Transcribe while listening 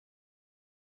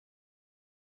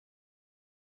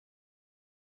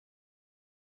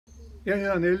Jeg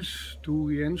hedder Niels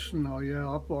Due Jensen, og jeg er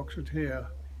opvokset her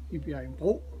i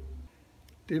Bjerringbro.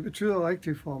 Det betyder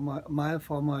rigtig meget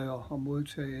for mig at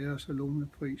modtage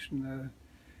Æresalumne-prisen.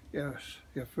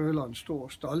 Jeg føler en stor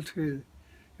stolthed.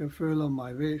 Jeg føler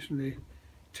mig væsentligt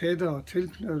tættere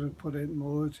tilknyttet på den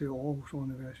måde til Aarhus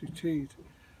Universitet.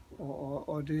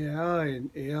 Og det er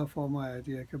en ære for mig, at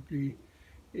jeg kan blive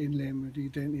indlemmet i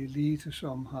den elite,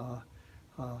 som har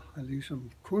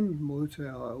ligesom kun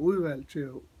modtaget og er udvalgt til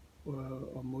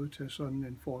at modtage sådan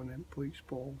en fornem pris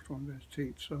på Aarhus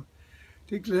Universitet. Så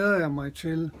det glæder jeg mig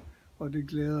til, og det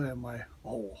glæder jeg mig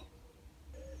over.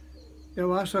 Jeg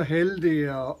var så heldig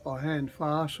at have en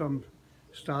far, som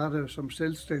startede som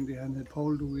selvstændig. Han hed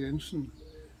Poul Due Jensen,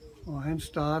 og han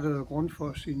startede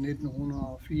Grundfos i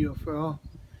 1944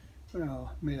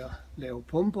 med at lave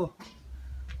pumper.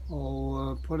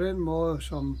 Og på den måde,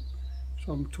 som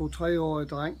 2-3-årig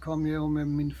dreng, kom jeg jo med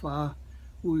min far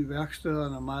ud i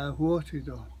værkstederne meget hurtigt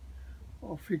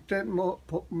og fik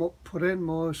på den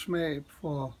måde smag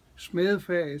for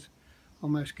smedefaget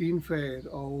og maskinfaget.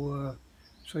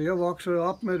 Så jeg voksede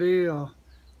op med det,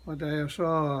 og da jeg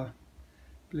så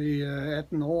blev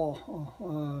 18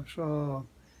 år, så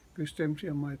bestemte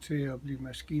jeg mig til at blive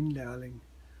maskinlærling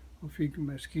og fik en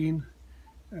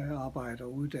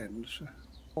maskinarbejderuddannelse.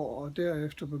 Og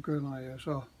derefter begynder jeg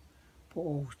så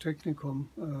på Aarhus Teknikum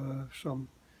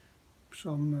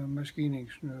som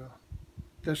maskiningeniør.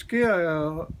 Der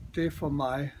sker det for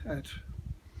mig, at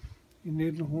i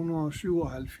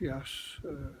 1977,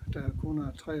 da jeg kun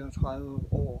er 33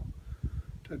 år,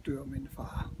 der dør min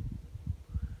far.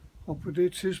 Og på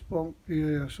det tidspunkt bliver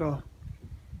jeg så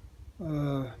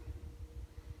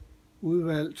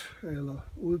udvalgt eller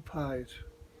udpeget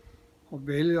og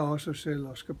vælger også selv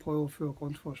og skal prøve at føre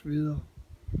Grundfos videre.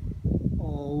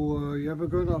 Og jeg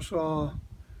begynder så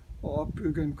at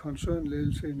opbygge en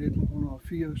koncernledelse i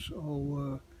 1980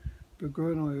 og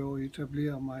begynder jo at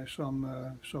etablere mig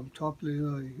som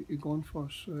topleder i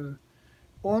Grundfos.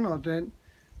 Under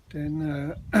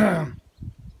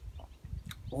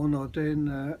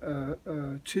den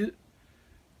tid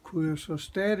kunne jeg så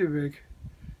stadigvæk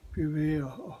bevæge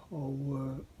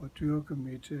og dyrke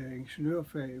mit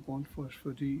ingeniørfag i Grundfos,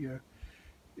 fordi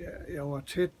jeg var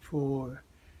tæt på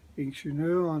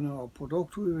ingeniørerne og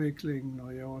produktudviklingen,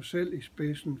 og jeg var selv i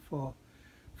spidsen for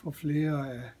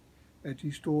flere af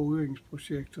de store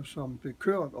udviklingsprojekter, som blev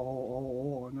kørt over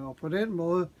årene. Og på den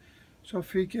måde så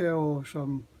fik jeg jo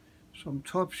som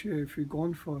topchef i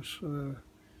Grundfos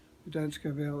i dansk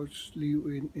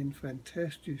erhvervsliv en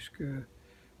fantastisk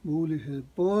mulighed,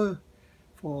 både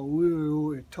for at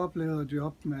udøve et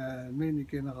toplederjob med almindelig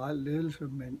generel ledelse,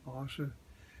 men også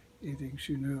et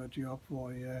ingeniørjob, hvor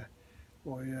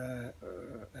jeg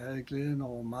havde glæden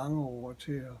over mange år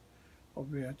til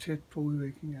at være tæt på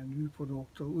udvikling af nye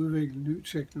produkter, udvikle ny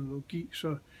teknologi.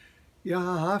 Så jeg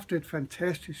har haft et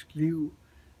fantastisk liv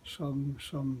som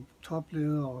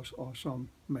topleder og som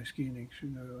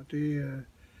maskiningeniør. Det er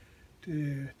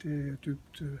jeg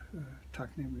dybt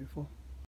taknemmelig for.